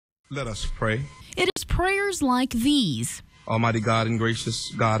Let us pray. It is prayers like these. Almighty God and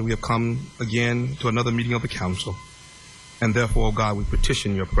gracious God, we have come again to another meeting of the council. And therefore, God, we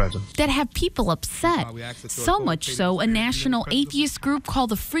petition your presence. That have people upset. So much so, a national atheist group called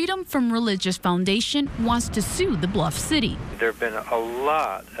the Freedom from Religious Foundation wants to sue the Bluff City. There have been a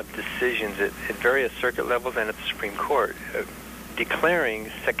lot of decisions at various circuit levels and at the Supreme Court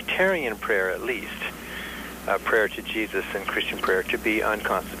declaring sectarian prayer, at least, prayer to Jesus and Christian prayer, to be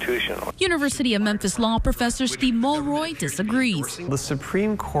unconstitutional. University of Memphis law professor Steve Mulroy disagrees. The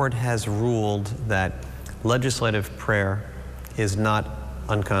Supreme Court has ruled that legislative prayer is not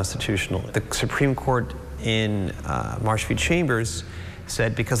unconstitutional. The Supreme Court in Marsh v. Chambers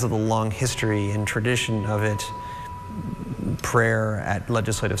said because of the long history and tradition of it, prayer at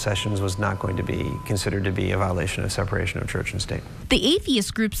legislative sessions was not going to be considered to be a violation of separation of church and state. The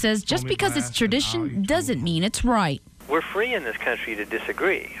atheist group says just because it's tradition doesn't mean it's right. We're free in this country to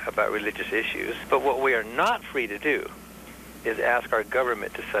disagree about religious issues, but what we are not free to do is ask our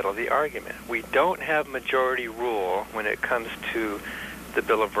government to settle the argument. We don't have majority rule when it comes to the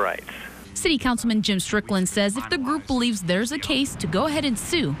Bill of Rights. City Councilman Jim Strickland says if the group believes there's a case to go ahead and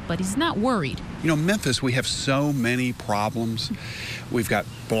sue, but he's not worried. You know, Memphis, we have so many problems. We've got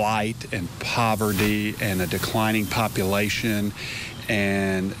blight and poverty and a declining population.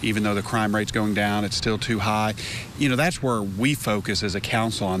 And even though the crime rate's going down, it's still too high. You know, that's where we focus as a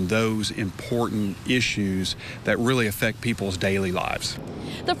council, on those important issues that really affect people's daily lives.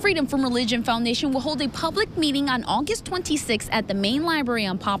 The Freedom from Religion Foundation will hold a public meeting on August 26th at the main library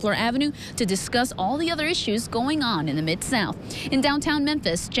on Poplar Avenue to discuss all the other issues going on in the Mid-South. In downtown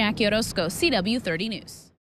Memphis, Jackie Orozco, CW 30 News.